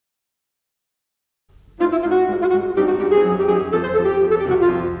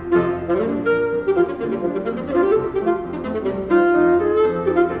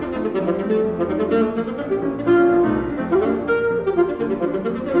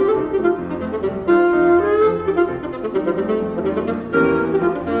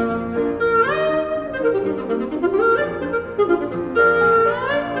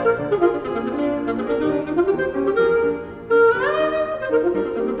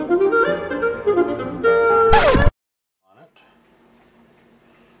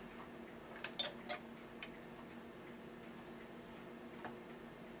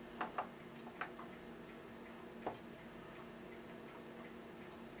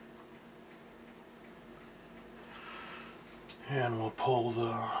And we'll pull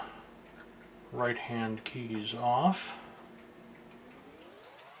the right hand keys off.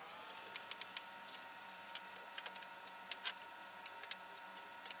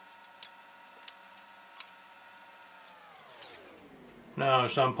 Now,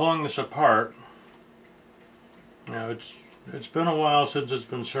 as I'm pulling this apart, now it's been a while since it's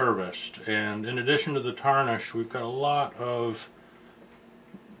been serviced, and in addition to the tarnish, we've got a lot of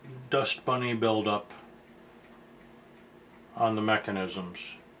dust bunny buildup on the mechanisms.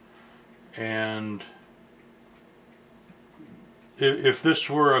 And if this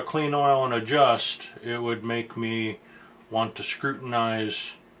were a clean oil and adjust, it would make me want to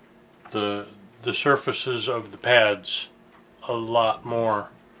scrutinize the surfaces of the pads a lot more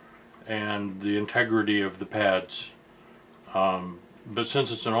and the integrity of the pads. But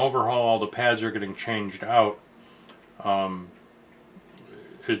since it's an overhaul, all the pads are getting changed out.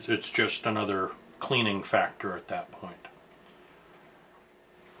 It's just another cleaning factor at that point.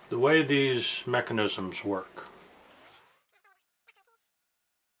 The way these mechanisms work.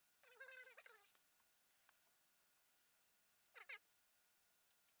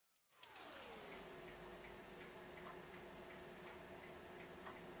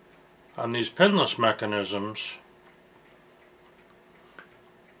 On these pinless mechanisms,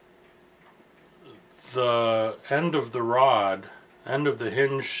 the end of the rod, end of the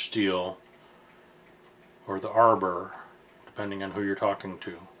hinge steel, or the arbor, depending on who you're talking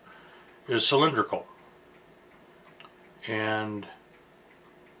to, is cylindrical. And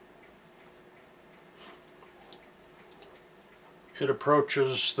it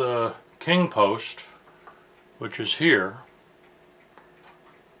approaches the king post, which is here,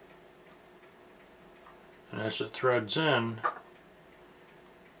 and as it threads in,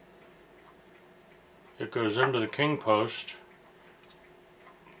 it goes into the king post.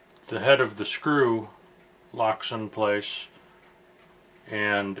 The head of the screw locks in place,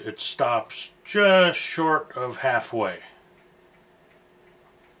 and it stops just short of halfway.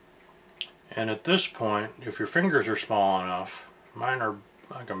 And at this point, if your fingers are small enough, mine are,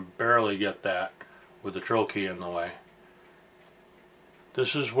 I can barely get that with the drill key in the way.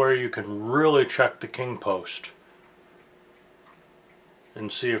 This is where you can really check the king post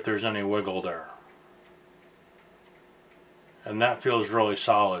and see if there's any wiggle there. And that feels really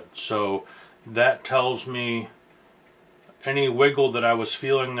solid. So that tells me any wiggle that I was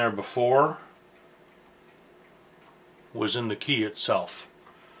feeling there before was in the key itself.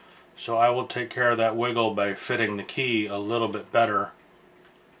 So I will take care of that wiggle by fitting the key a little bit better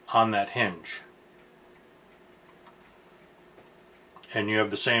on that hinge. And you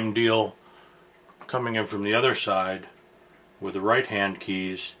have the same deal coming in from the other side with the right hand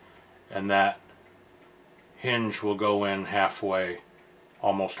keys, and that hinge will go in halfway,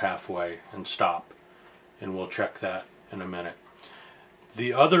 almost halfway, and stop. And we'll check that in a minute.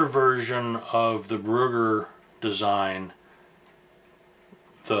 The other version of the Brugger design,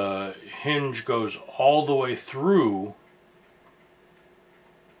 the hinge goes all the way through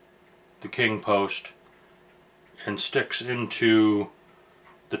the king post and sticks into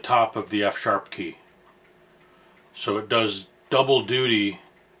the top of the F-sharp key. So it does double duty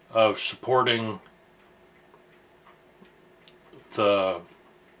of supporting the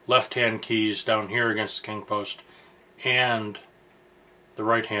left-hand keys down here against the king post and the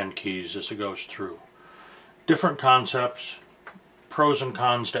right-hand keys as it goes through. Different concepts, pros and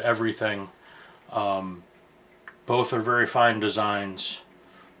cons to everything. Both are very fine designs.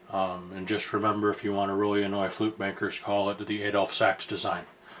 And just remember, if you want to really annoy flute makers, call it the Adolph Sax design.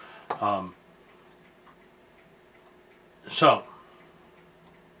 So,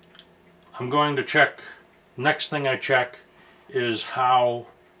 I'm going to check, next thing I check is how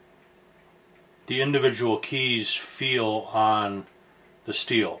the individual keys feel on the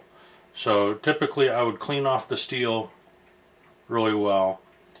steel. So typically I would clean off the steel really well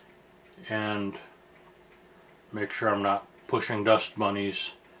and make sure I'm not pushing dust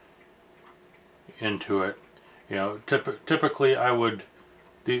bunnies into it. You know, typically I would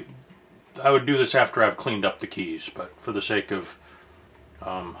do this after I've cleaned up the keys, but for the sake of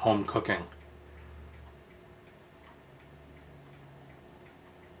home cooking,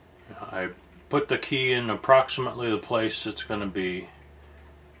 I put the key in approximately the place it's going to be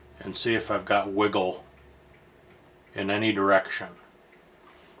and see if I've got wiggle in any direction.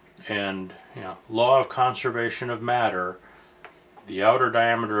 And law of conservation of matter, the outer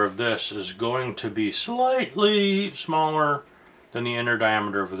diameter of this is going to be slightly smaller than the inner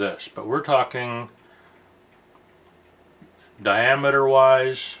diameter of this, but we're talking diameter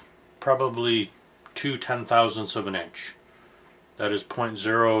wise probably 2/10,000ths of an inch. That is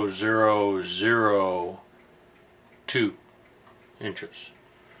 0.0002 inches.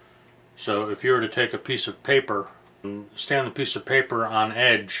 So if you were to take a piece of paper and stand the piece of paper on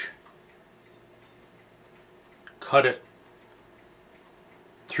edge, cut it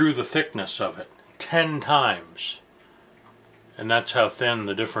through the thickness of it 10 times, and that's how thin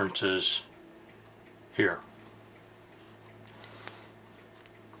the difference is here.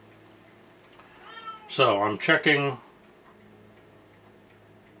 So I'm checking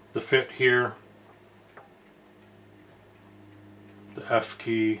the fit here, the F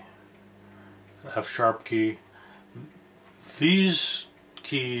key, the F sharp key. These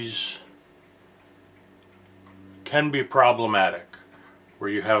keys can be problematic, where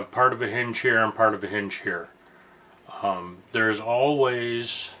you have part of a hinge here and part of a hinge here. There's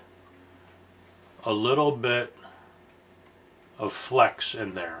always a little bit of flex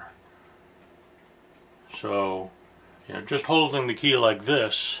in there. So, just holding the key like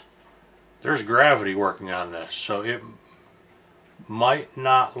this, there's gravity working on this, so it might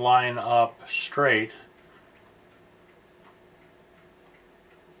not line up straight.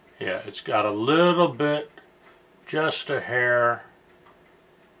 Yeah, it's got a little bit, just a hair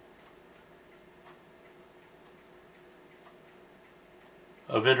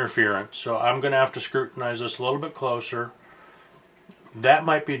of interference, so I'm going to have to scrutinize this a little bit closer. That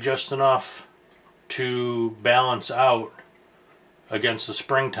might be just enough to balance out against the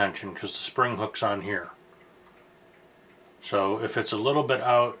spring tension, because the spring hook's on here. So if it's a little bit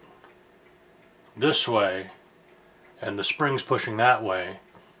out this way and the spring's pushing that way,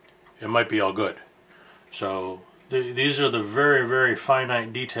 it might be all good. So these are the very, very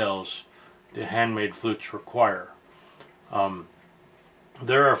finite details that handmade flutes require.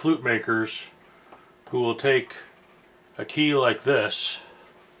 There are flute makers who will take a key like this,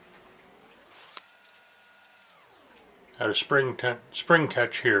 at a spring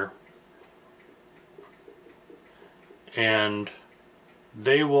catch here, and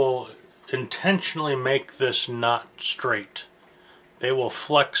they will intentionally make this not straight. They will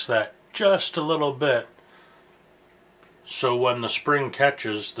flex that just a little bit, so when the spring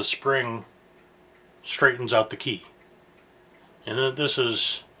catches, the spring straightens out the key. And this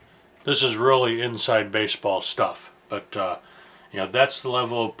is really inside baseball stuff, but that's the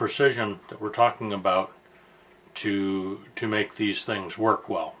level of precision that we're talking about to make these things work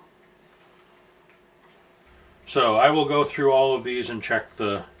well. So I will go through all of these and check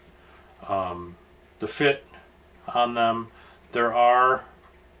the fit on them. There are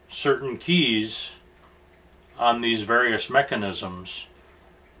certain keys on these various mechanisms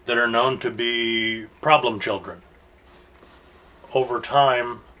that are known to be problem children. Over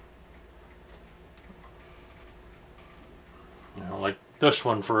time, like this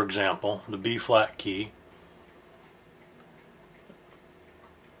one for example, the B flat key,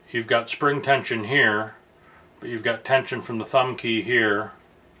 you've got spring tension here, but you've got tension from the thumb key here,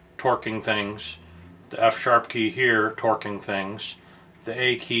 torquing things, the F sharp key here, torquing things, the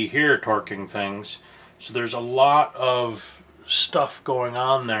A key here, torquing things. So there's a lot of stuff going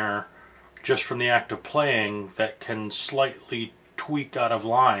on there just from the act of playing that can slightly tweak out of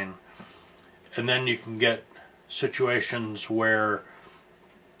line. And then you can get situations where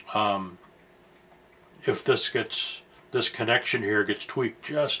if this connection here gets tweaked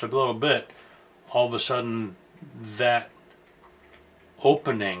just a little bit, all of a sudden that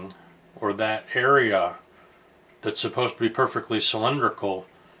opening or that area that's supposed to be perfectly cylindrical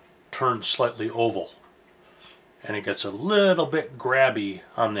turns slightly oval, and it gets a little bit grabby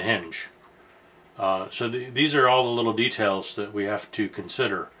on the hinge. So these are all the little details that we have to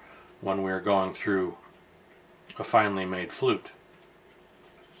consider when we're going through a finely made flute.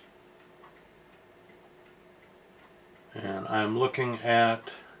 And I'm looking at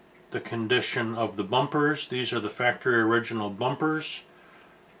the condition of the bumpers. These are the factory original bumpers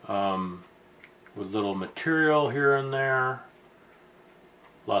with little material here and there,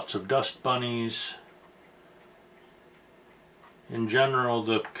 lots of dust bunnies. In general,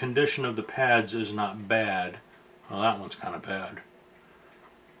 the condition of the pads is not bad. Well, that one's kind of bad,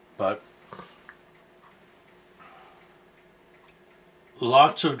 but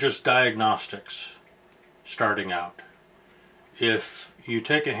lots of just diagnostics starting out. if you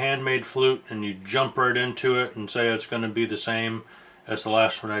take a handmade flute and you jump right into it and say it's going to be the same as the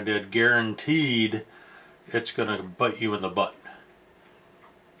last one I did, guaranteed it's going to bite you in the butt.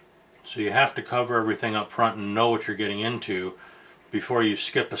 So you have to cover everything up front and know what you're getting into before you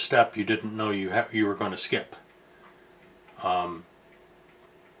skip a step you didn't know you were going to skip. Because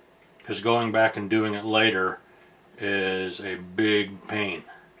going back and doing it later is a big pain.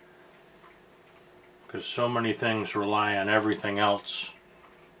 Because so many things rely on everything else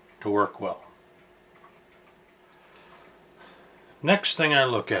to work well. Next thing I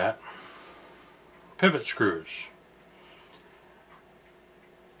look at, pivot screws.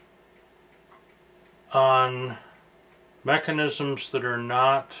 On mechanisms that are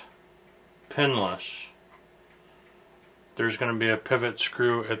not pinless, there's going to be a pivot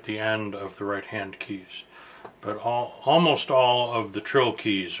screw at the end of the right hand keys. But almost all of the trill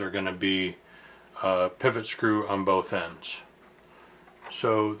keys are going to be a pivot screw on both ends.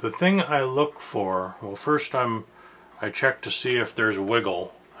 So the thing I look for, well, first I check to see if there's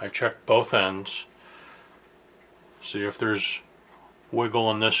wiggle. I check both ends, see if there's wiggle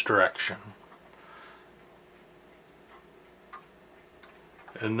in this direction.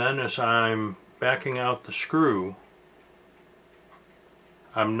 And then as I'm backing out the screw,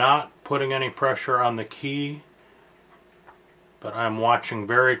 I'm not putting any pressure on the key, but I'm watching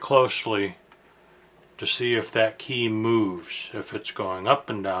very closely to see if that key moves, if it's going up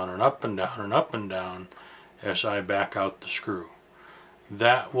and down and up and down and up and down as I back out the screw.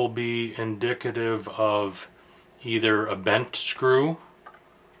 That will be indicative of either a bent screw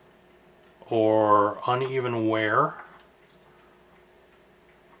or uneven wear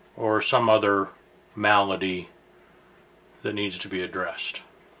or some other malady that needs to be addressed.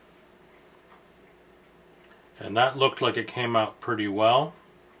 And that looked like it came out pretty well.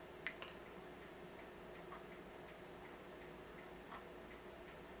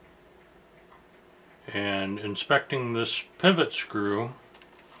 And inspecting this pivot screw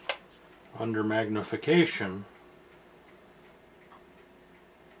under magnification,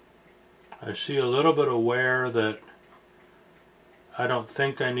 I see a little bit of wear that I don't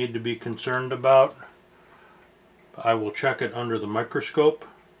think I need to be concerned about. I will check it under the microscope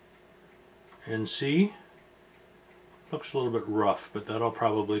and see. Looks a little bit rough, but that'll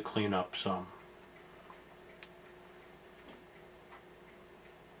probably clean up some.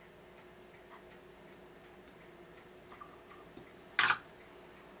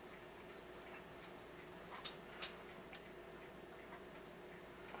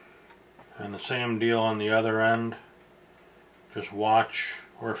 And the same deal on the other end. Just watch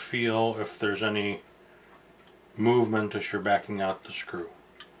or feel if there's any movement as you're backing out the screw.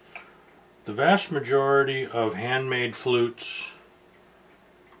 The vast majority of handmade flutes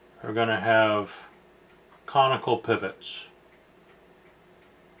are going to have conical pivots.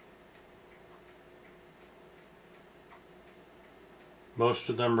 Most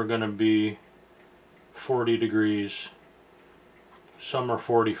of them are going to be 40 degrees. Some are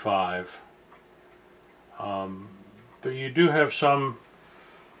 45. But you do have some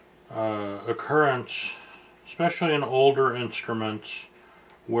occurrence, especially in older instruments,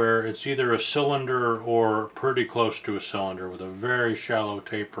 where it's either a cylinder or pretty close to a cylinder with a very shallow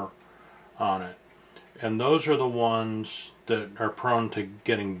taper on it. And those are the ones that are prone to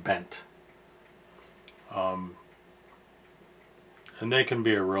getting bent. And they can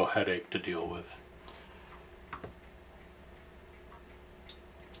be a real headache to deal with.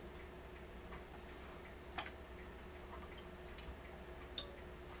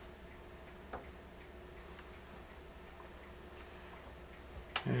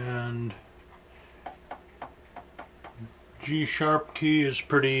 And G sharp key is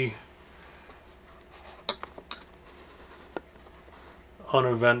pretty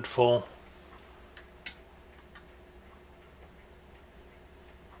uneventful.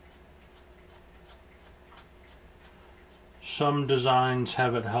 Some designs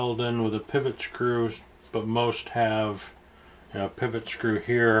have it held in with a pivot screw, but most have a pivot screw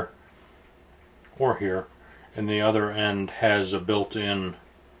here or here, and the other end has a built-in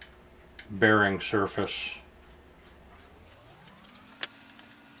bearing surface.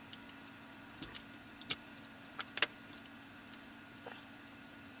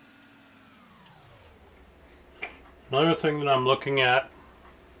 Another thing that I'm looking at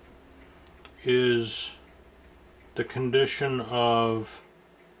is the condition of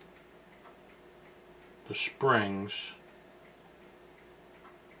the springs.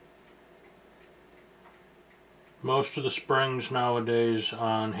 Most of the springs nowadays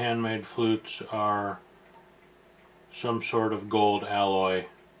on handmade flutes are some sort of gold alloy,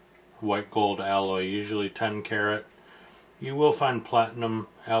 white gold alloy, usually 10 karat, You will find platinum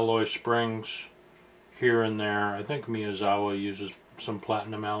alloy springs here and there. I think Miyazawa uses some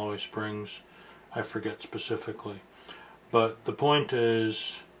platinum alloy springs. I forget specifically. But the point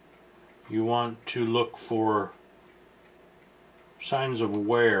is, you want to look for signs of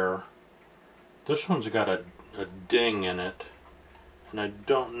wear. This one's got a ding in it, and I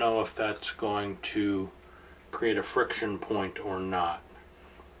don't know if that's going to create a friction point or not.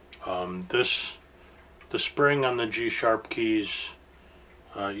 The spring on the G-sharp keys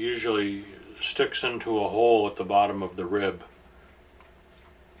usually sticks into a hole at the bottom of the rib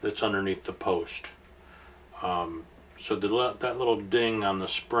that's underneath the post. So that little ding on the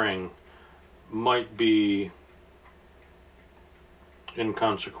spring might be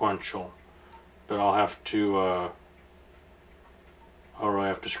inconsequential, but I'll really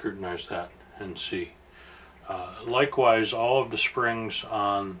have to scrutinize that and see. Likewise, all of the springs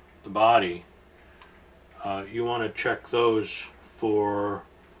on the body, you want to check those for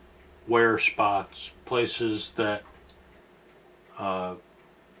wear spots, places that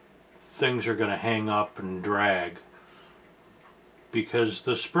things are going to hang up and drag, because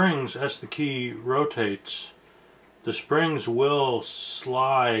the springs, as the key rotates, the springs will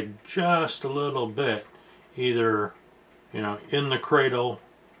slide just a little bit, either in the cradle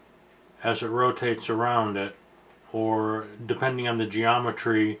as it rotates around it, or depending on the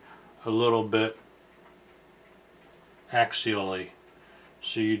geometry, a little bit axially.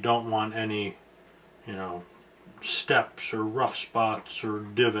 So you don't want any steps or rough spots or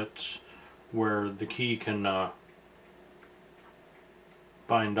divots where the key can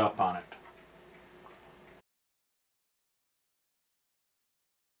bind up on it.